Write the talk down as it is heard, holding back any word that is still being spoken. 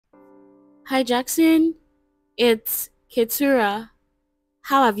Hi Jackson, it's Ketura.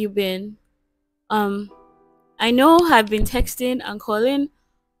 How have you been? Um, I know I've been texting and calling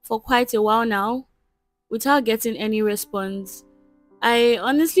for quite a while now without getting any response. I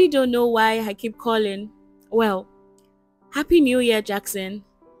honestly don't know why I keep calling. Well, Happy New Year, Jackson.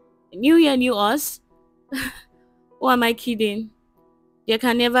 New Year, new us? Or am I kidding? There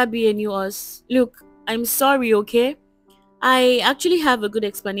can never be a new us. Look, I'm sorry, okay? I actually have a good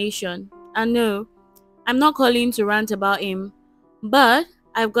explanation. And no, I'm not calling to rant about him, but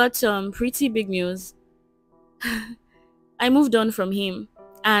I've got some pretty big news. I moved on from him,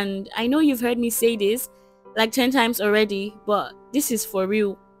 and I know you've heard me say this like 10 times already, but this is for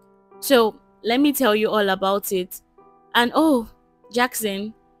real. So, let me tell you all about it. And oh,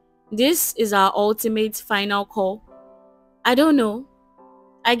 Jackson, this is our ultimate final call. I don't know.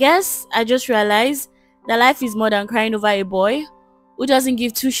 I guess I just realized that life is more than crying over a boy who doesn't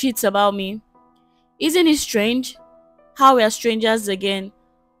give two shits about me. Isn't it strange how we are strangers again?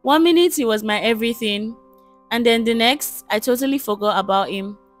 One minute he was my everything, and then the next I totally forgot about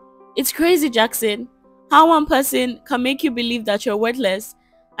him. It's crazy, Jackson, how one person can make you believe that you're worthless,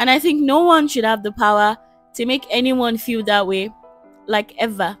 and I think no one should have the power to make anyone feel that way, like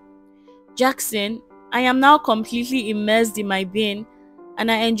ever. Jackson, I am now completely immersed in my being,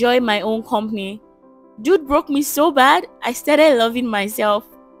 and I enjoy my own company. Dude broke me so bad, I started loving myself.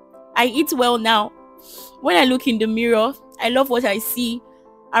 I eat well now. When I look in the mirror, I love what I see.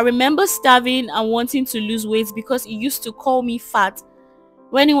 I remember starving and wanting to lose weight because he used to call me fat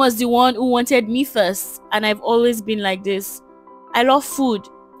when he was the one who wanted me first, and I've always been like this. I love food,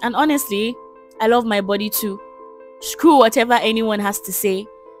 and honestly, I love my body too. Screw whatever anyone has to say.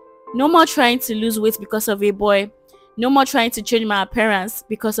 No more trying to lose weight because of a boy. No more trying to change my appearance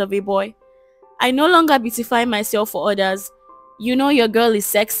because of a boy. I no longer beautify myself for others. You know your girl is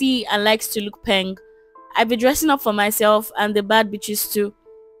sexy and likes to look peng. I be dressing up for myself and the bad bitches too.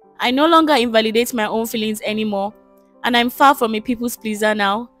 I no longer invalidate my own feelings anymore, and I'm far from a people's pleaser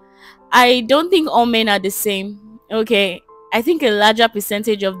now. I don't think all men are the same. Okay, I think a larger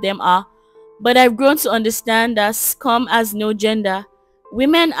percentage of them are, but I've grown to understand that scum has no gender.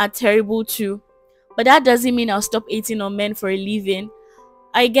 Women are terrible too, but that doesn't mean I'll stop hating on men for a living.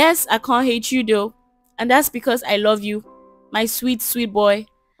 I guess I can't hate you though, and that's because I love you, my sweet, sweet boy.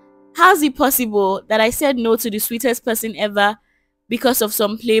 How's it possible that I said no to the sweetest person ever because of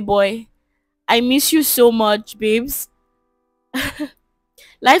some playboy? I miss you so much, babes.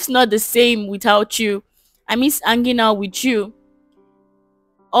 Life's not the same without you. I miss hanging out with you.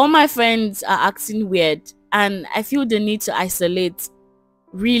 All my friends are acting weird, and I feel the need to isolate.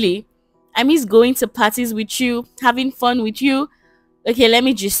 Really. I miss going to parties with you, having fun with you. Okay, let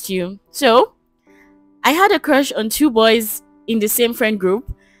me gist you. So, I had a crush on two boys in the same friend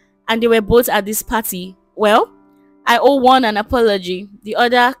group, and they were both at this party. Well, I owe one an apology, the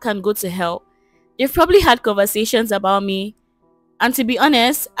other can go to hell. They've probably had conversations about me, and to be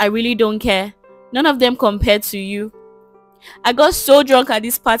honest, I really don't care. None of them compared to you. I got so drunk at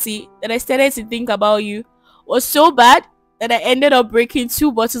this party that I started to think about you. It was so bad that I ended up breaking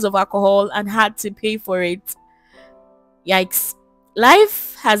two bottles of alcohol and had to pay for it. Yikes.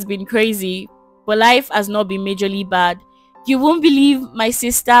 Life has been crazy, but life has not been majorly bad. You won't believe my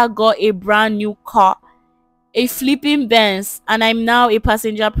sister got a brand new car, a flipping Benz, and I'm now a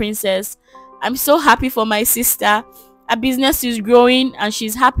passenger princess. I'm so happy for my sister. Her business is growing and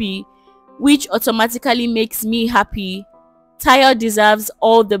she's happy, which automatically makes me happy. Tayo deserves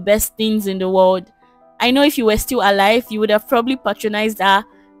all the best things in the world. I know if you were still alive, you would have probably patronized her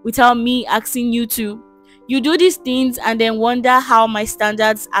without me asking you to. You do these things and then wonder how my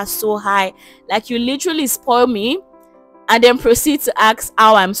standards are so high. Like you literally spoil me and then proceed to ask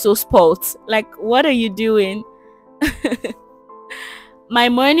how I'm so spoilt. Like, what are you doing? My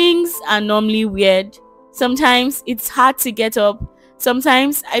mornings are normally weird. Sometimes it's hard to get up.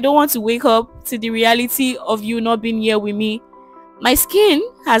 Sometimes I don't want to wake up to the reality of you not being here with me. My skin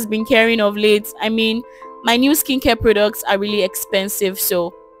has been caring of late. I mean, my new skincare products are really expensive,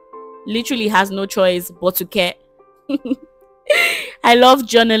 so literally has no choice but to care. I love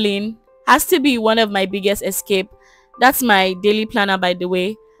journaling. Has to be one of my biggest escape. That's my daily planner, by the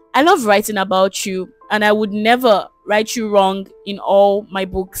way. I love writing about you, and I would never write you wrong in all my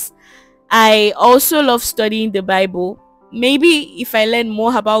books. I also love studying the Bible. Maybe if I learn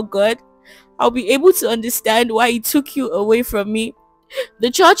more about God, I'll be able to understand why he took you away from me.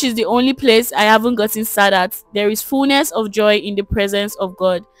 The church is the only place I haven't gotten sad at. There is fullness of joy in the presence of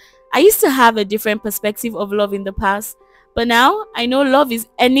God. I used to have a different perspective of love in the past, but now I know love is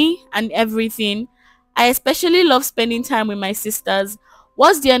any and everything. I especially love spending time with my sisters.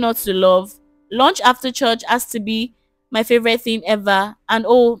 What's there not to love? lunch after church has to be my favorite thing ever. And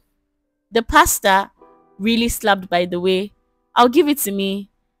oh, the pasta really slapped, by the way. I'll give it to me.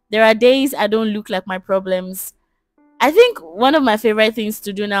 There are days I don't look like my problems. I think one of my favorite things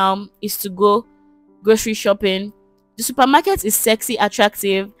to do now is to go grocery shopping. The supermarket is sexy,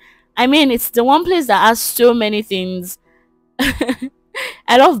 attractive. I mean, it's the one place that has so many things.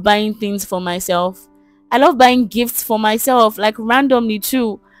 I love buying things for myself. I love buying gifts for myself, like randomly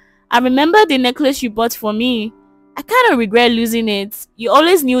too. I remember the necklace you bought for me. I kind of regret losing it. You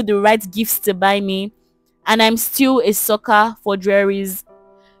always knew the right gifts to buy me, and I'm still a sucker for jewelries.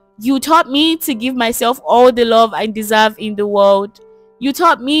 You taught me to give myself all the love I deserve in the world. You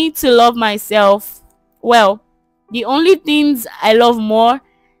taught me to love myself. Well, the only things I love more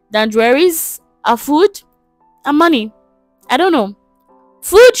than jewelries are food and money. I don't know.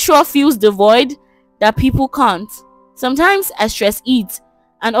 Food sure fills the void that people can't. Sometimes I stress eat,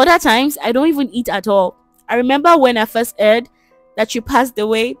 and other times I don't even eat at all. I remember when I first heard that you passed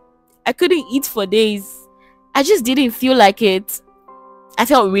away, I couldn't eat for days. I just didn't feel like it. I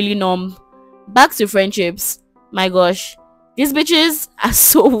felt really numb. Back to friendships. My gosh, these bitches are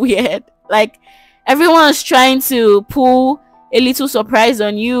so weird. Like, everyone's trying to pull a little surprise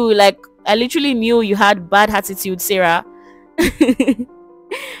on you. Like, I literally knew you had bad attitude, Sarah.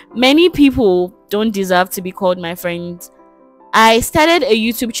 Many people don't deserve to be called my friends. I started a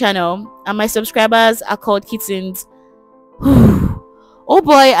YouTube channel and my subscribers are called kittens. Oh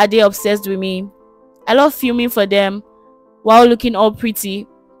boy, are they obsessed with me. I love filming for them while looking all pretty.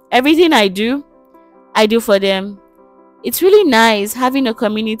 Everything I do for them. It's really nice having a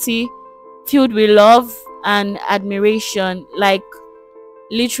community filled with love and admiration. Like,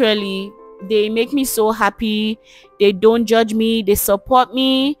 literally, they make me so happy. They don't judge me, they support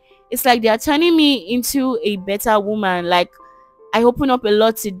me. It's like they are turning me into a better woman. Like, I open up a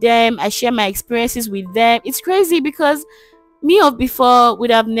lot to them, I share my experiences with them. It's crazy because me of before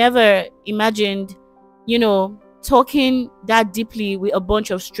would have never imagined, talking that deeply with a bunch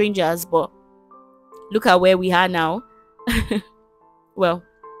of strangers. But look at where we are now. Well,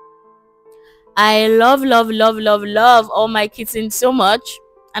 I love all my kittens so much,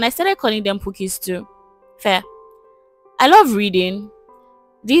 and I started calling them Pookies too. Fair. I love reading.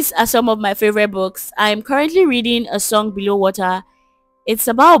 These are some of my favorite books. I am currently reading A Song Below Water. It's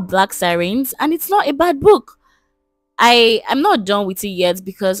about black sirens, and it's not a bad book. I'm not done with it yet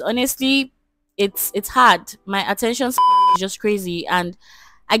because honestly, it's hard. My attention span is just crazy, and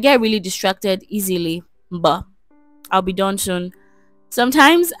I get really distracted easily. But I'll be done soon.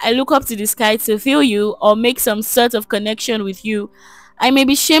 Sometimes I look up to the sky to feel you or make some sort of connection with you. I may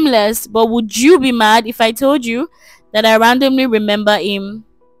be shameless, but would you be mad if I told you that I randomly remember him?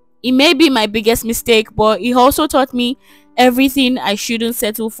 It may be my biggest mistake, but it also taught me everything I shouldn't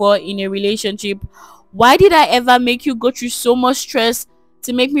settle for in a relationship. Why did I ever make you go through so much stress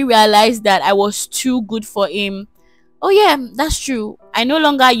to make me realize that I was too good for him? Oh yeah, that's true. I no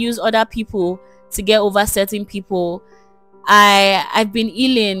longer use other people to get over certain people. I've been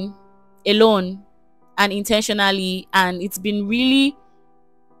healing alone and intentionally, and it's been really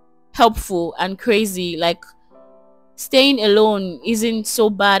helpful and crazy. Like, staying alone isn't so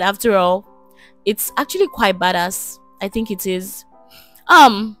bad after all. It's actually quite badass. I think it is.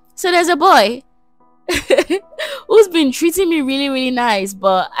 So there's a boy who's been treating me really nice,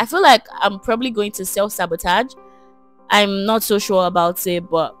 but I feel like I'm probably going to self-sabotage. I'm not so sure about it,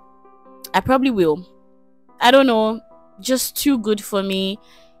 but I probably will. I don't know. Just too good for me.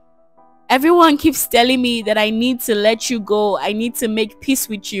 Everyone keeps telling me that I need to let you go. I need to make peace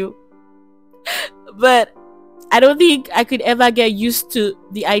with you. But I don't think I could ever get used to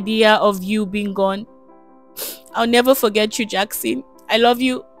the idea of you being gone. I'll never forget you, Jackson. I love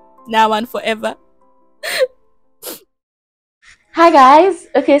you now and forever. Hi guys.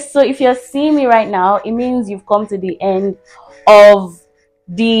 Okay, so if you're seeing me right now, it means you've come to the end of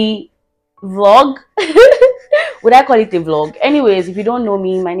the vlog. Would I call it a vlog? Anyways, if you don't know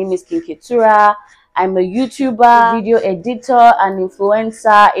me, my name is Keturah. I'm a YouTuber, video editor, an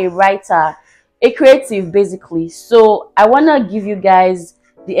influencer, a writer, a creative basically. So I want to give you guys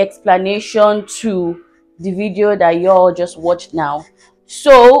the explanation to the video that y'all just watched now.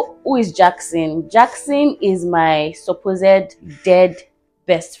 So who is Jackson? Jackson is my supposed dead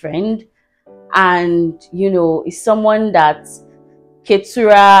best friend, and is someone that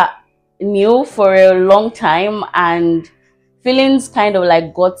Keturah knew for a long time, and feelings kind of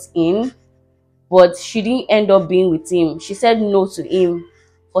like got in, but she didn't end up being with him. She said no to him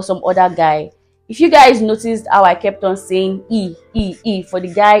for some other guy. If you guys noticed how I kept on saying E for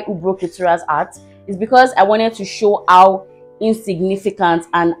the guy who broke Keturah's heart, it's because I wanted to show how insignificant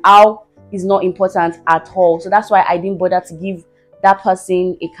and how is not important at all. So that's why I didn't bother to give that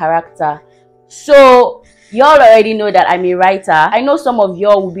person a character. So y'all already know that I'm a writer. I know some of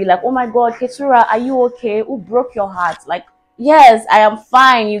y'all will be like, oh my god, Keturah, are you okay? Who broke your heart? Like, yes, I am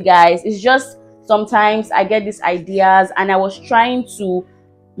fine, you guys. It's just sometimes I get these ideas and I was trying to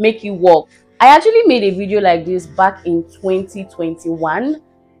make it work. I actually made a video like this back in 2021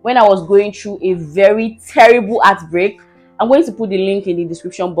 when I was going through a very terrible heartbreak. I'm going to put the link in the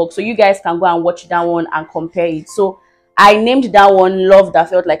description box so you guys can go and watch that one and compare it. So I named that one Love That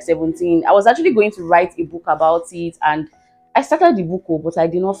Felt Like 17. I was actually going to write a book about it, and I started the book, but I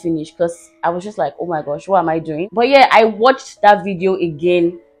did not finish because I was just like, oh my gosh, what am I doing? But yeah, I watched that video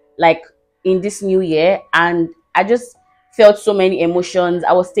again like in this new year, and I just felt so many emotions.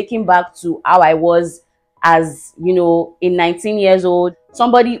 I was taken back to how I was as, you know, a 19 years old,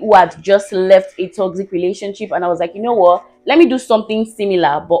 somebody who had just left a toxic relationship, and I was like, you know what, let me do something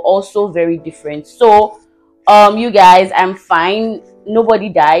similar but also very different. So you guys, I'm fine. Nobody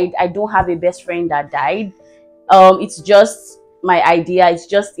died. I don't have a best friend that died. It's just my idea. It's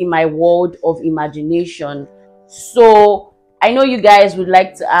just in my world of imagination. So I know you guys would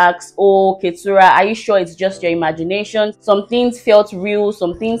like to ask, oh Keturah, are you sure it's just your imagination? Some things felt real,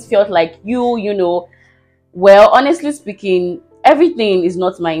 some things felt like you know. Well, honestly speaking, everything is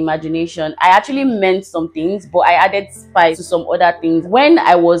not my imagination. I actually meant some things, but I added spice to some other things. When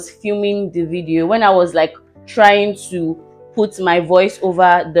I was filming the video, when I was like trying to put my voice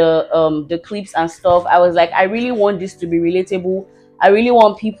over the clips and stuff, I was like, I really want this to be relatable. I really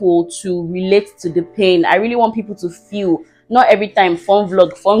want people to relate to the pain. I really want people to feel, not every time fun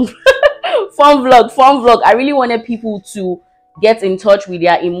vlog, fun fun vlog. I really wanted people to get in touch with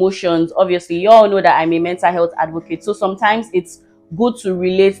their emotions. Obviously, you all know that I'm a mental health advocate, so sometimes it's good to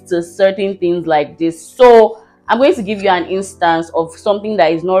relate to certain things like this. So I'm going to give you an instance of something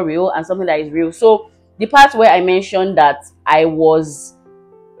that is not real and something that is real. So the part where I mentioned that I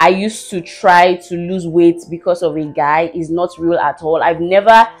used to try to lose weight because of a guy is not real at all. I've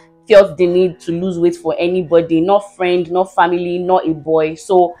never felt the need to lose weight for anybody, not friend, not family, not a boy.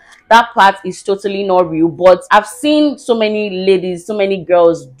 So that part is totally not real. But I've seen so many ladies, so many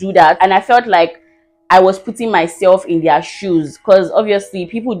girls do that, and I felt like I was putting myself in their shoes, because obviously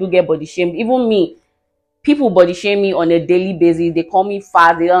people do get body shamed. Even me, people body shame me on a daily basis. They call me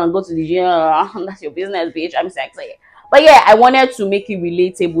fat, they don't go to the gym. That's your business, bitch, I'm sexy. But yeah, I wanted to make it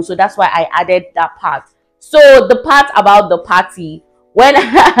relatable, so that's why I added that part. So the part about the party, when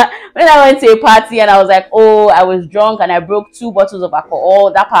when I went to a party and I was like, oh, I was drunk and I broke 2 bottles of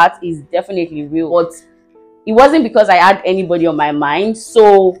alcohol, that part is definitely real. But it wasn't because I had anybody on my mind.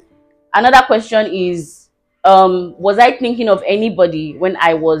 So another question is, was I thinking of anybody when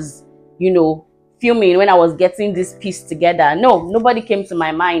I was, you know, filming, when I was getting this piece together? No, nobody came to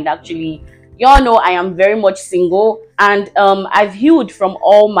my mind actually. Y'all know I am very much single, and I've healed from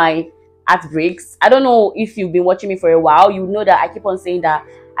all my heartbreaks. I don't know if you've been watching me for a while, you know that I keep on saying that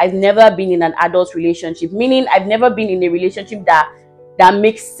I've never been in an adult relationship, meaning I've never been in a relationship that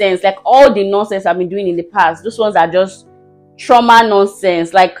makes sense. Like all the nonsense I've been doing in the past, those ones are just trauma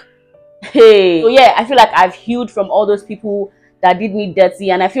nonsense. Like, hey, so yeah, I feel like I've healed from all those people that did me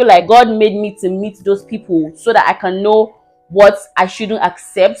dirty, and I feel like God made me to meet those people so that I can know what I shouldn't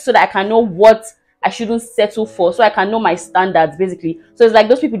accept, so that I can know what I shouldn't settle for, so I can know my standards basically. So it's like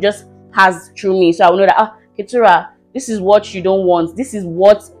those people just pass through me, so I will know that, Keturah, this is what you don't want, this is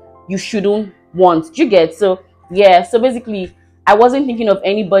what you shouldn't want. Do you get? So yeah, so basically I wasn't thinking of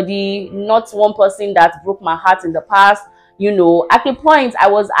anybody, not one person that broke my heart in the past. You know, at the point I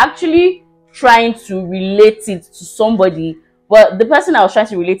was actually trying to relate it to somebody, but the person I was trying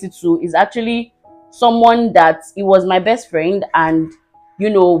to relate it to is actually someone that it was my best friend, and you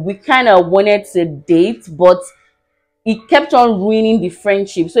know, we kind of wanted to date, but it kept on ruining the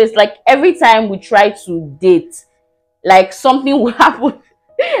friendship. So it's like every time we try to date, like something would happen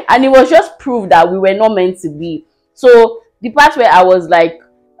and it was just proof that we were not meant to be. So the part where I was like,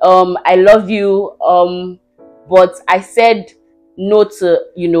 I love you, but I said no to,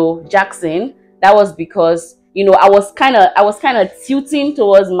 you know, Jackson, that was because, you know, I was kind of tilting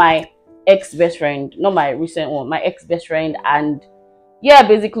towards my ex-best friend, not my recent one, my ex-best friend. And yeah,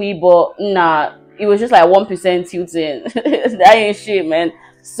 basically, but nah, it was just like 1% tilting. That ain't shit, man.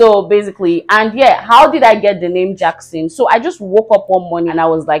 So basically, and yeah, how did I get the name Jackson? So I just woke up one morning and I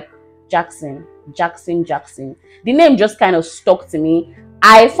was like, Jackson. The name just kind of stuck to me.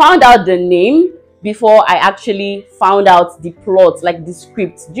 I found out the name before I actually found out the plot, like the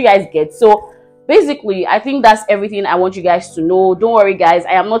script. Do you guys get? So basically, I think that's everything I want you guys to know. Don't worry, guys,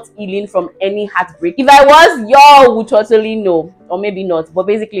 I am not healing from any heartbreak. If I was, y'all would totally know, or maybe not. But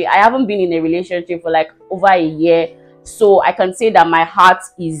basically, I haven't been in a relationship for like over a year, so I can say that my heart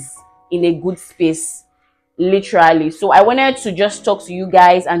is in a good space, literally. So I wanted to just talk to you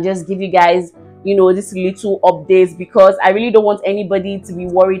guys and just give you guys, you know, this little updates, because I really don't want anybody to be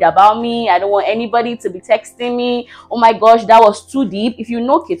worried about me. I don't want anybody to be texting me, oh my gosh, that was too deep. If you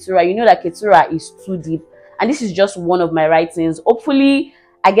know Keturah, you know that Keturah is too deep, and this is just one of my writings. Hopefully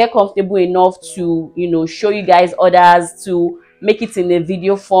I get comfortable enough to, you know, show you guys others, to make it in a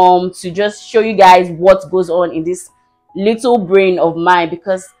video form, to just show you guys what goes on in this little brain of mine,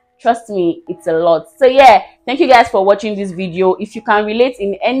 because trust me, it's a lot. So yeah, thank you guys for watching this video. If you can relate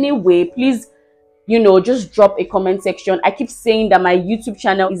in any way, please, you know, just drop a comment section. I keep saying that my YouTube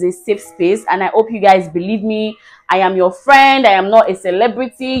channel is a safe space, and I hope you guys believe me. I am your friend. I am not a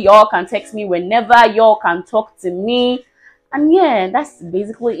celebrity. Y'all can text me whenever. Y'all can talk to me. And yeah, that's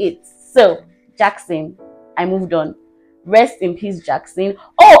basically it. So Jackson, I moved on. Rest in peace, Jackson.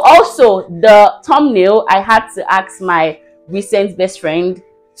 Oh, also the thumbnail, I had to ask my recent best friend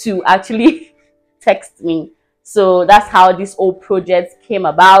to actually text me. So that's how this whole project came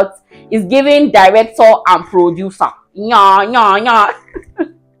about. It's giving director and producer. Yeah, yeah, yeah.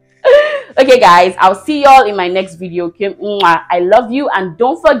 Okay, guys, I'll see y'all in my next video. Okay, I love you, and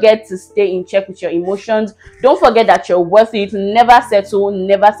don't forget to stay in check with your emotions. Don't forget that you're worth it. Never settle,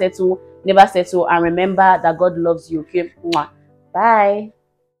 never settle, never settle, and remember that God loves you. Okay, bye.